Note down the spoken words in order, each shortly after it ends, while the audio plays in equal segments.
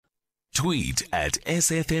Tweet at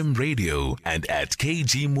SFM Radio and at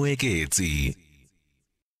KG Mwekezi.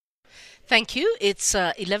 Thank you. It's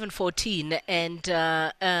 11:14, and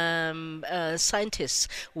scientists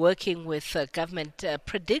working with government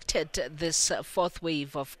predicted this fourth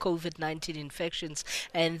wave of COVID-19 infections,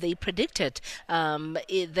 and they predicted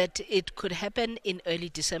that it could happen in early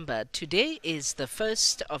December. Today is the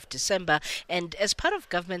 1st of December, and as part of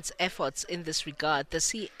government's efforts in this regard, the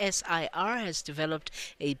CSIR has developed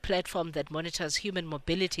a platform that monitors human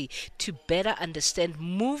mobility to better understand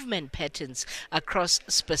movement patterns across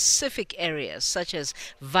specific areas such as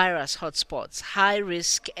virus hotspots, high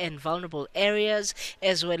risk and vulnerable areas,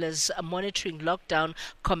 as well as monitoring lockdown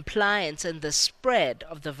compliance and the spread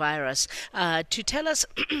of the virus. To tell us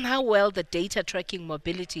how well the data tracking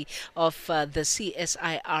mobility of the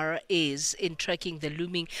CSIR is in tracking the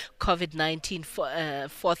looming COVID-19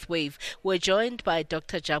 fourth wave, we're joined by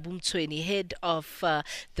Dr. Jabu Mtsweni, head of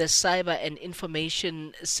the Cyber and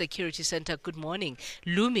Information Security Center. Good morning.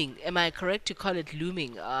 Looming, am I correct to call it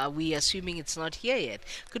looming? We assuming it's not here yet.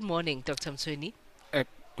 Good morning, Dr. Mtsweni.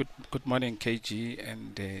 Good morning, KG,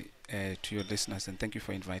 and to your listeners, and thank you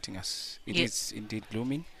for inviting us. It is indeed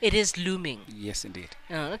looming. It is looming. Yes, indeed.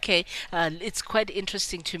 Okay. It's quite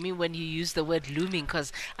interesting to me when you use the word looming,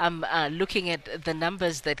 because I'm looking at the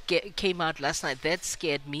numbers that came out last night. That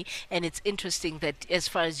scared me. And it's interesting that as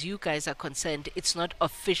far as you guys are concerned, it's not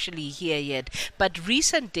officially here yet. But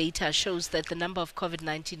recent data shows that the number of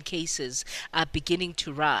COVID-19 cases are beginning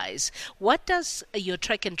to rise. What does your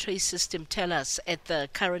track and trace system tell us at the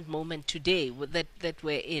current moment today that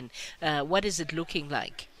we're in? What is it looking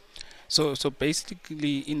like? So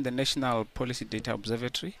basically in the National Policy Data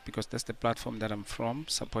Observatory, because that's the platform that I'm from,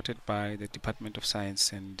 supported by the Department of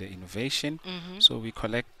Science and Innovation. So we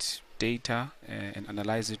collect data and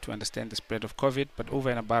analyze it to understand the spread of COVID, but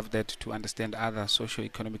over and above that to understand other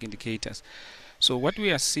socio-economic indicators. So what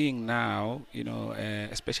we are seeing now,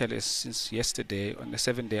 especially since yesterday, on the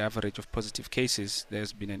 7-day average of positive cases,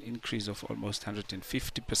 there's been an increase of almost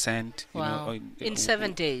 150%. Wow. In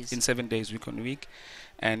 7 days? In 7 days, week on week.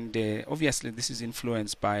 And obviously, this is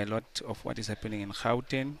influenced by a lot of what is happening in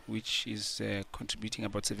Gauteng, which is contributing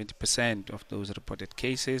about 70% of those reported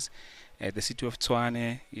cases. The city of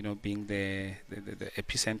Tshwane, being the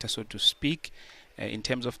epicenter, so to speak. In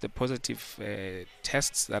terms of the positive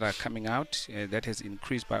tests that are coming out, that has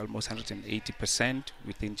increased by almost 180%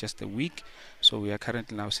 within just a week. So we are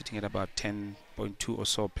currently now sitting at about 10.2 or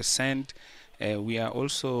so percent. We are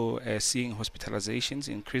also seeing hospitalizations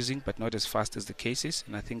increasing, but not as fast as the cases.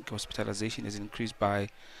 And I think hospitalization has increased by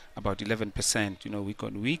about 11%, week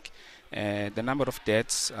on week. The number of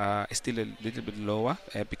deaths is still a little bit lower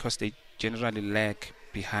because they generally lag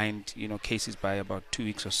behind cases by about 2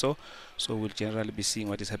 weeks or so. So we'll generally be seeing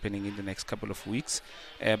what is happening in the next couple of weeks.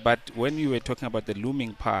 But when you were talking about the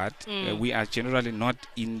looming part, we are generally not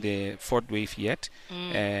in the fourth wave yet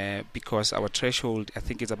because our threshold, I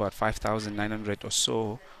think, is about 5,900 or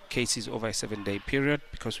so cases over a 7-day period,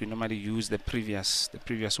 because we normally use the previous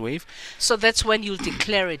wave. So that's when you'll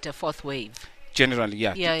declare it a fourth wave? Generally,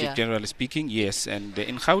 generally speaking, yes. And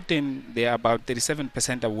in Gauteng, they are about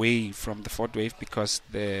 37% away from the fourth wave, because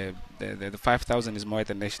the 5,000 is more at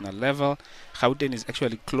the national level. Gauteng is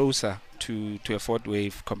actually closer to a fourth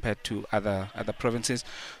wave compared to other provinces.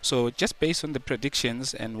 So just based on the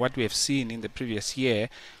predictions and what we have seen in the previous year,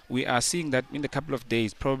 we are seeing that in a couple of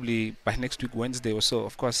days, probably by next week, Wednesday or so,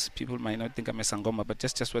 of course, people might not think I'm a Sangoma, but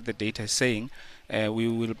just what the data is saying, we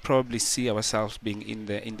will probably see ourselves being in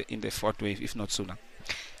the fourth wave, if not sooner.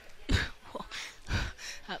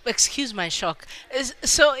 Excuse my shock.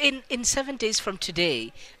 So in 7 days from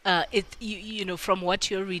today, from what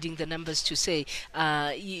you're reading the numbers to say,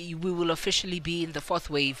 we will officially be in the fourth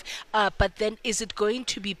wave. But then is it going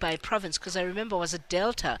to be by province? Because I remember was a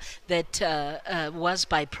Delta that was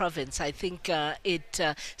by province. I think it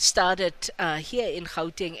started here in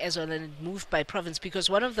Gauteng as well, and it moved by province. Because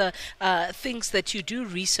one of the things that you do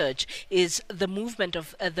research is the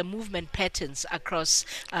movement patterns across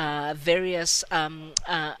various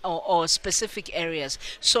or specific areas.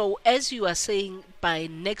 So as you are saying, by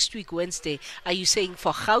next week Wednesday, are you saying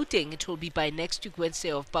for Gauteng it will be by next week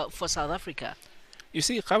Wednesday, or for South Africa? You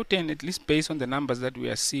see, Gauteng, at least based on the numbers that we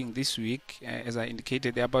are seeing this week, as I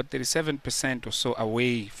indicated, they're about 37% or so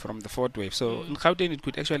away from the fourth wave. So in Gauteng, it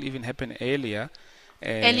could actually even happen earlier.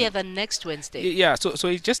 Earlier than next Wednesday. Yeah, so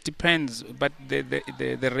it just depends. But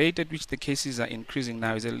the rate at which the cases are increasing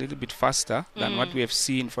now is a little bit faster than what we have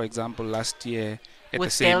seen, for example, last year at with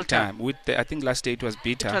the same Delta. time. I think last year it was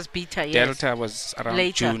beta. It was beta, yes. Delta was around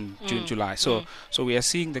later. June, July. So we are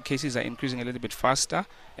seeing the cases are increasing a little bit faster.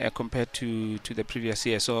 compared to the previous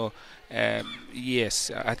year. So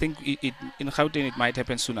yes, I think in Gauteng it might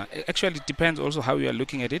happen sooner. Actually, it depends also how you are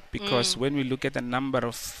looking at it, because when we look at the number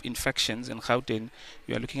of infections in Gauteng,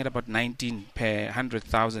 you are looking at about 19 per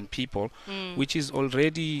 100,000 people, which is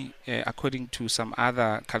already, according to some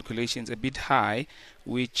other calculations, a bit high.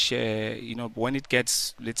 Which when it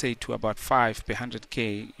gets, let's say, to about 5 per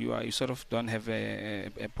 100k, you sort of don't have a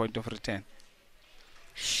point of return.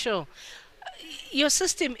 Sure. Your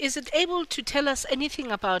system, is it able to tell us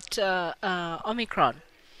anything about Omicron?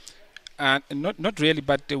 Not really,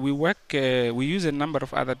 but we we use a number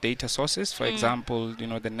of other data sources. For example,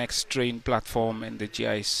 the Next Strain platform and the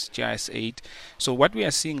GIS8. So what we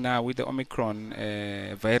are seeing now with the Omicron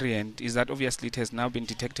variant is that obviously it has now been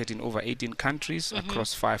detected in over 18 countries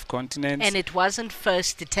across 5 continents. And it wasn't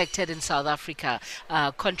first detected in South Africa,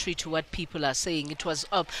 contrary to what people are saying. It was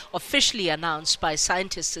officially announced by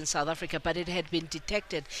scientists in South Africa, but it had been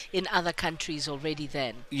detected in other countries already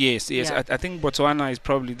then. Yes. Yeah. I think Botswana is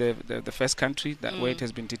probably the first country where it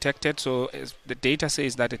has been detected. So as the data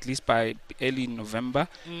says that at least by early November,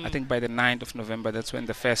 I think by the 9th of November, that's when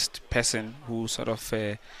the first person who sort of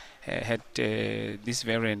had this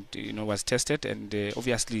variant was tested. And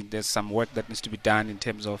obviously there's some work that needs to be done in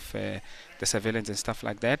terms of the surveillance and stuff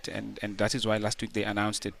like that, and that is why last week they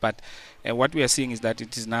announced it. But what we are seeing is that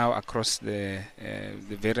it is now across the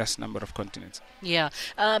various number of continents. Yeah.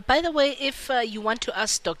 By the way, if you want to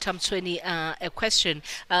ask Dr. Mtsweni a question,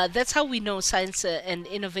 that's how we know science and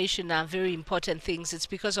innovation are very important things. It's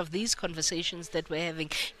because of these conversations that we're having.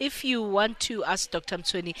 If you want to ask Dr.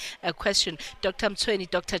 Mtsweni a question, Dr. Mtsweni,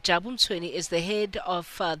 Dr. Jabu Mtsweni is the head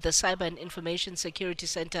of the Cyber and Information Security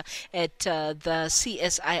Center at the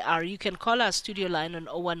CSIR. You can call our studio line on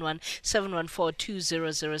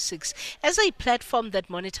 011-714-2006. As a platform that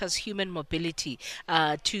monitors human mobility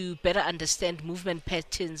to better understand movement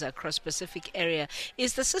patterns across specific area,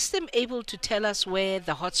 is the system able to tell us where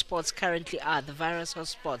the hotspots currently are, the virus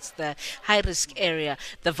hotspots, the high-risk area,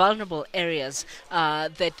 the vulnerable areas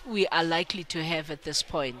that we are likely to have at this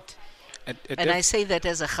point? And I say that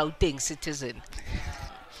as a Gauteng citizen.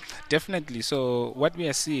 Definitely. So what we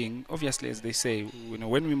are seeing, obviously, as they say,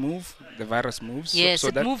 when we move, the virus moves. Yes, so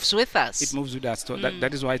it moves with us. It moves with us. So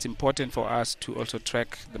that is why it's important for us to also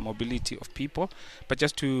track the mobility of people. But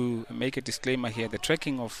just to make a disclaimer here, the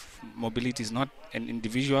tracking of mobility is not an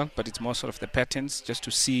individual, but it's more sort of the patterns, just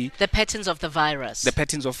to see the patterns of the virus. The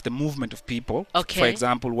patterns of the movement of people. Okay. For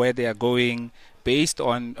example, where they are going, based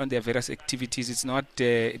on their various activities. It's not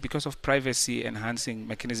because of privacy enhancing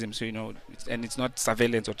mechanisms, and it's not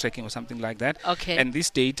surveillance or tracking or something like that. Okay. And this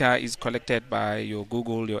data is collected by your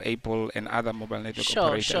Google, your Apple, and other mobile network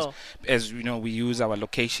operators. Sure. As we use our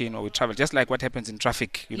location or we travel, just like what happens in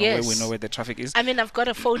traffic, yes. where we know where the traffic is. I mean, I've got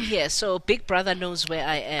a phone here, so Big Brother knows where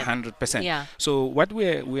I am. 100%. Yeah. So what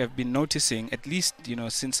we have been noticing, at least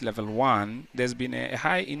since level 1, there's been a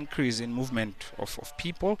high increase in movement of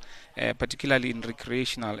people, particularly in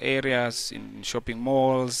recreational areas, in shopping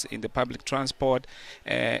malls, in the public transport,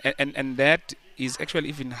 and that is actually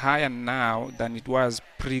even higher now than it was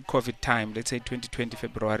pre-COVID time, let's say 2020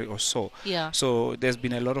 February or so. Yeah. So there's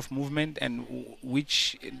been a lot of movement, and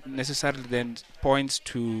which necessarily then points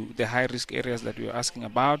to the high-risk areas that we were asking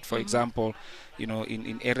about. For example,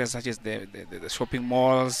 in areas such as the shopping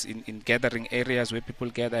malls, in gathering areas where people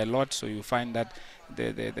gather a lot, so you find that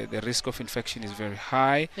the risk of infection is very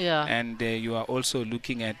high. Yeah. And you are also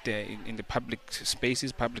looking at in the public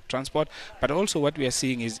spaces, public transport, but also what we are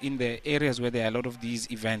seeing is in the areas where there are a lot of these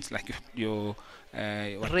events, like your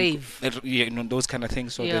rave, those kind of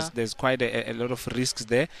things. So there's quite a lot of risks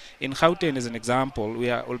there. In Gauteng, as an example, we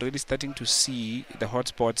are already starting to see the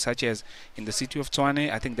hotspots, such as in the city of Tshwane.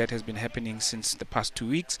 I think that has been happening since the past 2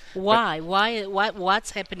 weeks. Why?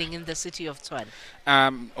 What's happening in the city of Tshwane?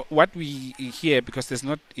 What we hear, because there's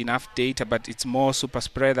not enough data, but it's more super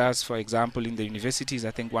spreaders. For example, in the universities,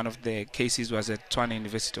 I think one of the cases was at Tshwane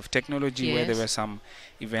University of Technology, where there were some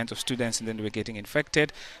events of students and then they were getting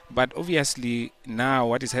infected. But obviously now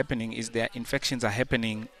what is happening is their infections are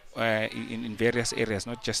happening in various areas,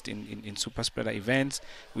 not just in super spreader events.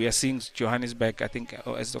 We are seeing Johannesburg, I think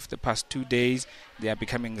as of the past 2 days, they are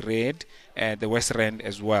becoming red, the West Rand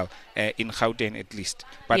as well, in Gauteng at least.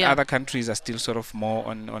 But other countries are still sort of more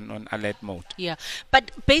on alert mode. Yeah,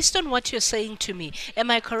 but based on what you're saying to me,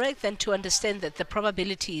 am I correct then to understand that the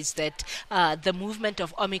probability is that the movement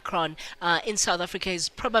of Omicron in South Africa is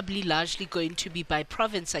probably largely going to be by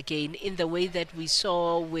province again, in the way that we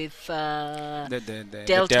saw with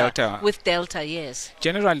Delta? With Delta, yes.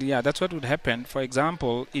 Generally, yeah, that's what would happen. For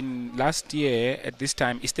example, in last year at this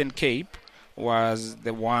time, Eastern Cape was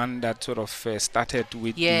the one that sort of started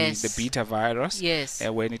with Yes. the beta virus Yes.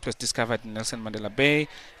 when it was discovered in Nelson Mandela Bay.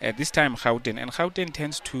 This time Gauteng. And Gauteng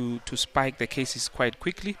tends to spike the cases quite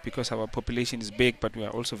quickly because our population is big, but we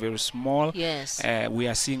are also very small. Yes. We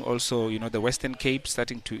are seeing also, the Western Cape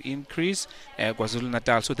starting to increase,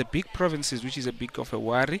 KwaZulu-Natal. So the big provinces, which is a bit of a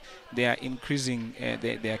worry, they are increasing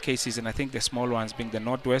their cases. And I think the small ones being the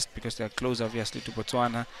Northwest because they are close, obviously, to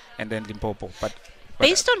Botswana and then Limpopo. But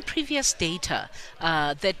based on previous data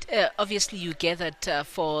that obviously you gathered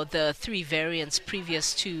for the 3 variants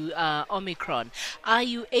previous to Omicron, are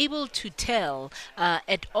you able to tell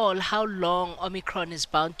at all how long Omicron is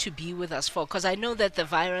bound to be with us for? Because I know that the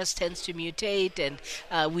virus tends to mutate and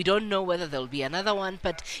we don't know whether there'll be another one,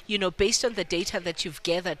 but based on the data that you've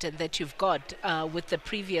gathered and that you've got with the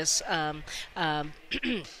previous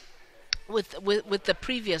with the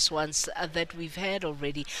previous ones that we've had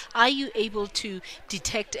already, are you able to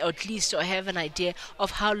detect or at least or have an idea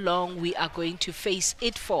of how long we are going to face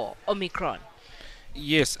it for, Omicron?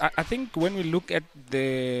 Yes, I think when we look at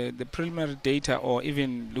the preliminary data, or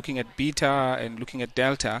even looking at beta and looking at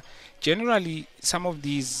delta, generally some of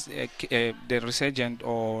these the resurgent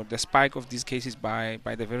or the spike of these cases by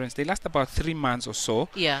the variants, they last about 3 months or so.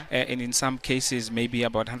 Yeah. And in some cases maybe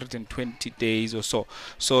about 120 days or so.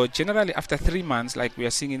 So generally after 3 months, like we are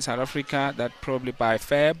seeing in South Africa, that probably by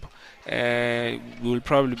Feb we will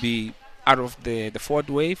probably be out of the fourth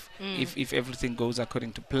wave if everything goes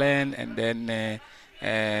according to plan, and then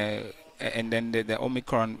the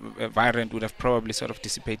Omicron variant would have probably sort of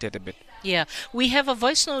dissipated a bit. Yeah, we have a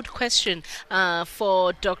voice note question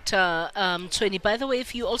for Dr. Mtsweni. By the way,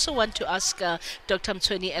 if you also want to ask Dr.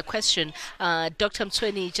 Mtsweni a question, Dr.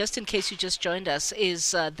 Mtsweni, just in case you just joined us,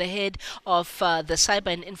 is the head of the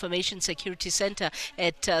Cyber and Information Security Center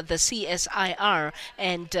at the CSIR,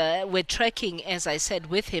 and we're tracking, as I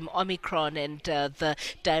said, with him Omicron and the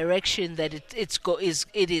direction that it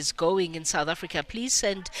is going in South Africa. Please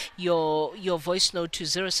send your voice note to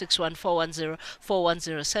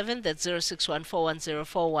 061-410-4107. That's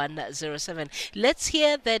 061-410-4107. Let's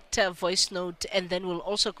hear that voice note, and then we'll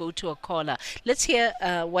also go to a caller. Let's hear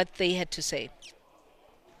what they had to say.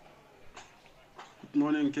 Good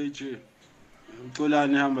morning, KG.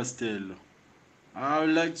 Kolani Hamastelo. I would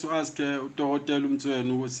like to ask Dr.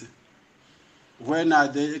 Mtsweni, when are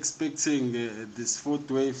they expecting this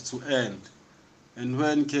fourth wave to end? And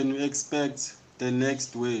when can we expect the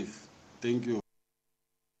next wave? Thank you.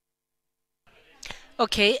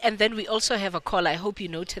 Okay, and then we also have a caller. I hope you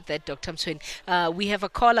noted that, Dr. Mtsweni. We have a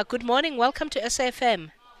caller. Good morning. Welcome to SAFM.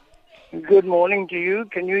 Good morning to you.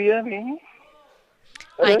 Can you hear me?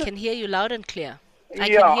 I can hear you loud and clear. I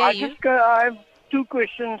have 2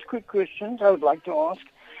 questions, quick questions I would like to ask.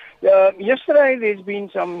 Yesterday there's been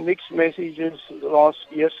some mixed messages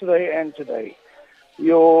yesterday and today.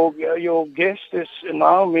 Your guest has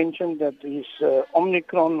now mentioned that this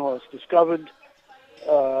Omicron was discovered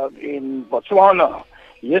in Botswana.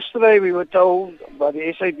 Yesterday we were told by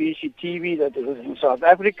the SABC TV that it was in South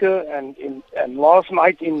Africa and last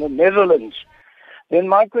night in the Netherlands. Then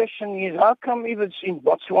my question is, how come if it's in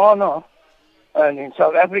Botswana and in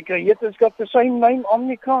South Africa, yet it's got the same name,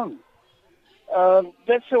 Omicron?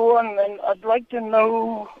 That's the one, and I'd like to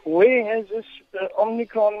know where has this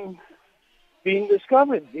Omicron been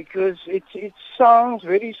discovered, because it sounds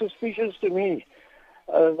very suspicious to me.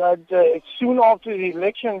 That soon after the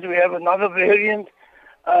elections we have another variant,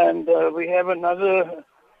 and we have another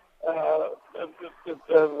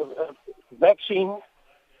vaccine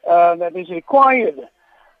that is required.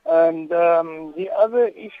 And the other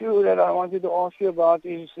issue that I wanted to ask you about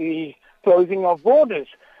is the closing of borders.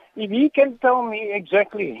 If you can tell me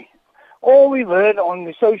exactly, all we've heard on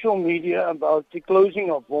the social media about the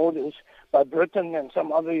closing of borders by Britain and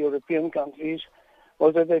some other European countries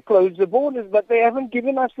was that they closed the borders, but they haven't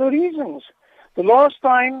given us the reasons. The last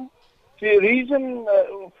time, the reason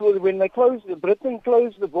for when Britain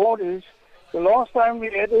closed the borders, the last time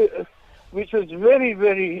we had which was very,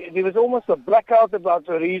 very, there was almost a blackout about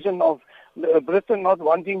the reason of Britain not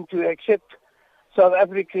wanting to accept South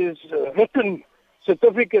Africa's written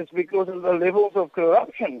certificates because of the levels of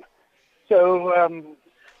corruption. So,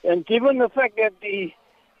 and given the fact that the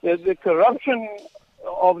corruption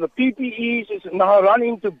of the PPEs is now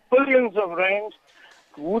running to billions of rands,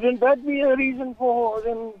 wouldn't that be a reason for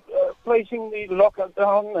them placing the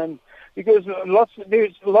lockdown? And because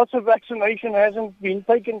there's lots of vaccination hasn't been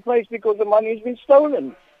taken place because the money has been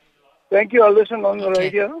stolen. Thank you. I'll listen on the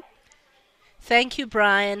radio. Thank you,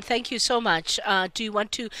 Brian. Thank you so much. Do you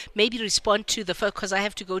want to maybe respond to the first, because I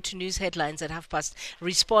have to go to news headlines at past,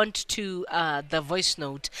 respond to the voice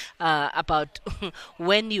note about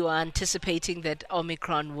when you are anticipating that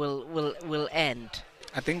Omicron will end?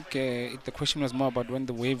 I think the question was more about when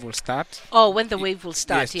the wave will start. Oh, when the wave will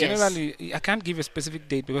start, yes. Generally, I can't give a specific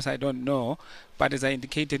date because I don't know. But as I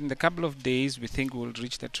indicated, in a couple of days, we think we'll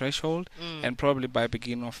reach the threshold. And probably by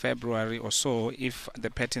beginning of February or so, if the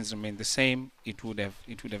patterns remain the same, it would have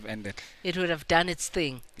ended. It would have done its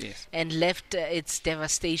thing. Yes. And left its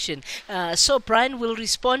devastation. So Brian will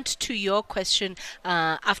respond to your question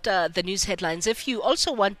after the news headlines. If you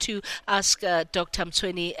also want to ask Dr.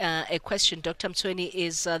 Mtsweni a question, Dr. Mtsweni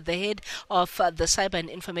is the head of the Cyber and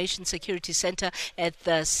Information Security Center at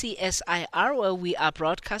the CSIR, where we are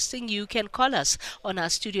broadcasting. You can call us on our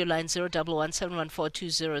studio line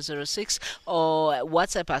 011-714-2006 or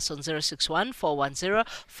WhatsApp us on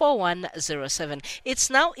 061-410-4107. It's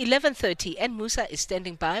now 11:30 and Musa is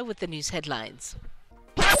standing by with the news headlines.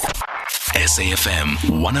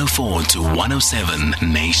 SAFM 104 to 107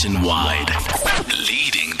 nationwide.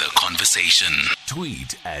 Leading the conversation.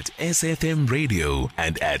 Tweet at SFM Radio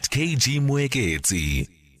and at KG Mwekezi.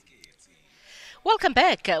 Welcome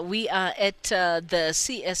back. We are at the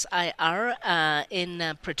CSIR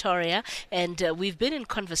in Pretoria, and we've been in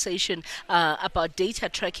conversation about data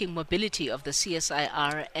tracking mobility of the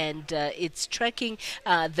CSIR, and it's tracking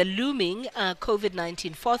the looming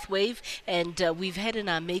COVID-19 fourth wave. And we've had in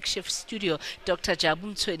our makeshift studio Dr.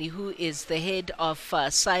 Jabu Mtsweni, who is the head of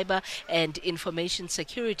cyber and information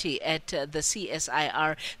security at the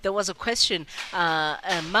CSIR. There was a question,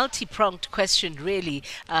 a multi-pronged question really,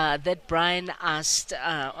 that Brian asked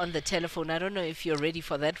on the telephone. I don't know if you're ready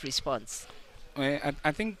for that response.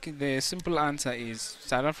 I think the simple answer is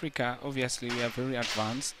South Africa, obviously, we are very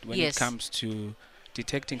advanced when it comes to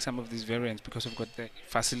detecting some of these variants because we've got the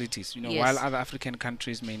facilities, while other African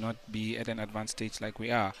countries may not be at an advanced stage like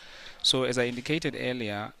we are. So as I indicated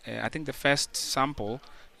earlier, I think the first sample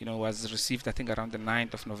was received, I think, around the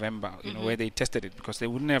 9th of November, where they tested it, because they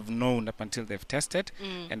wouldn't have known up until they've tested.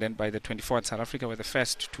 And then by the 24th, South Africa were the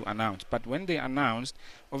first to announce. But when they announced,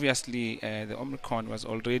 obviously, the Omicron was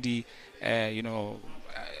already,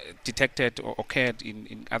 detected or occurred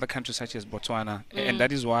in other countries such as Botswana. And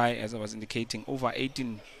that is why, as I was indicating, over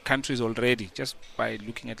 18 countries already, just by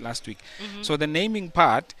looking at last week. So the naming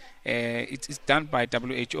part, it's done by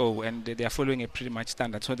WHO, and they are following a pretty much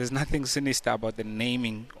standard. So there's nothing sinister about the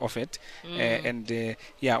naming of it. On the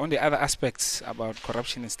other aspects about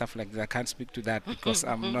corruption and stuff like that, I can't speak to that because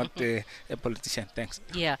I'm not a politician. Thanks.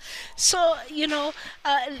 Yeah. So,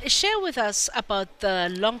 share with us about the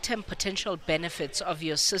long-term potential benefits of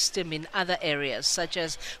your system in other areas, such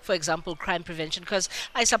as, for example, crime prevention, because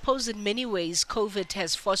I suppose in many ways COVID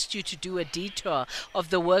has forced you to do a detour of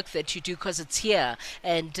the work that you do because it's here,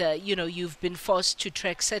 and you've been forced to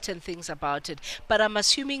track certain things about it. But I'm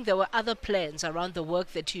assuming there were other plans around the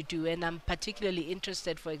work that you do, and I'm particularly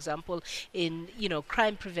interested, for example, in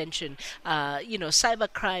crime prevention.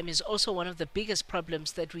 Cyber crime is also one of the biggest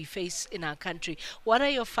problems that we face in our country. What are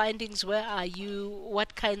your findings? Where are you?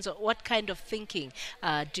 What kind of thinking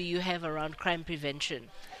do you have around crime prevention?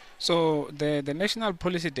 So the National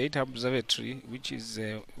Policy Data Observatory, which is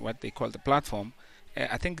what they call the platform,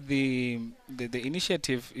 I think the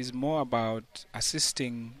initiative is more about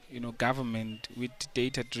assisting government with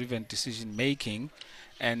data-driven decision making,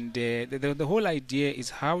 and the whole idea is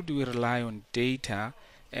how do we rely on data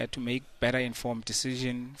to make better informed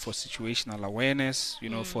decision for situational awareness,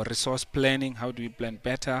 for resource planning. How do we plan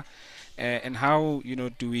better? And how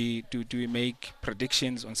do we make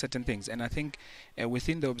predictions on certain things? And I think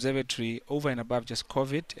within the observatory, over and above just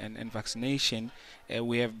COVID and vaccination,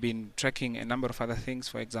 we have been tracking a number of other things.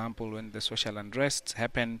 For example, when the social unrests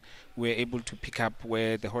happen, we're able to pick up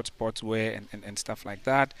where the hotspots were and stuff like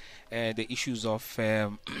that. The issues of,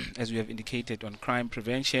 as we have indicated, on crime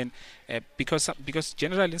prevention, because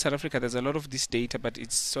generally in South Africa there's a lot of this data, but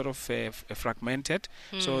it's sort of fragmented.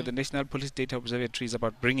 So the National Police Data Observatory is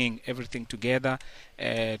about bringing everything together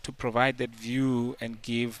to provide that view and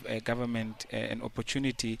give government an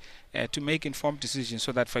opportunity to make informed decisions,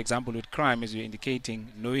 so that, for example, with crime, as you're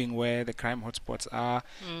indicating, knowing where the crime hotspots are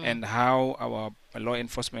and how our law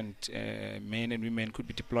enforcement men and women could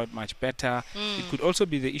be deployed much better. It could also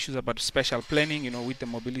be the issues about special planning, with the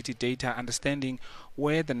mobility data, understanding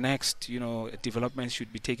where the next, developments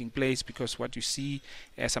should be taking place, because what you see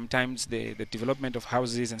sometimes the development of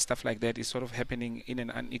houses and stuff like that is sort of happening in an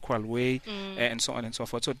unequal way, and so on and so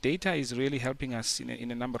forth. So data is really helping us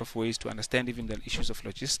in a number of ways to understand even the issues of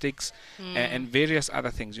logistics and various other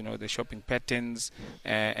things, the shopping patterns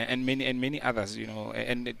and many others,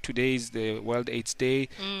 and today is the World AIDS Day,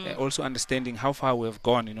 also understanding how far we have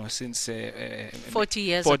gone, since 40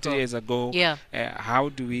 years ago. Yeah. How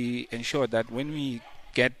do we ensure that when we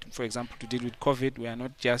get, for example, to deal with COVID, we are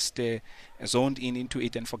not just zoned into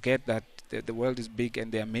it and forget that the world is big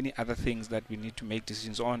and there are many other things that we need to make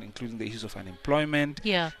decisions on, including the issues of unemployment,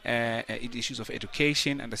 issues of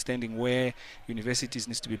education, understanding where universities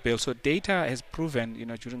needs to be built. So data has proven,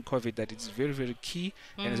 during COVID, that it's very, very key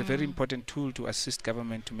and is a very important tool to assist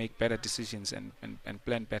government to make better decisions and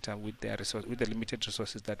plan better with their with the limited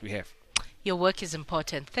resources that we have. Your work is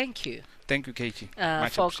important. Thank you. Thank you, KG.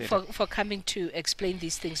 Much appreciated. For coming to explain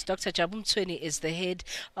these things. Dr. Jabu Mtsweni is the head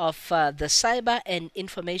of the Cyber and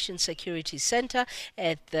Information Security Center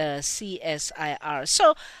at the CSIR.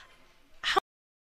 So,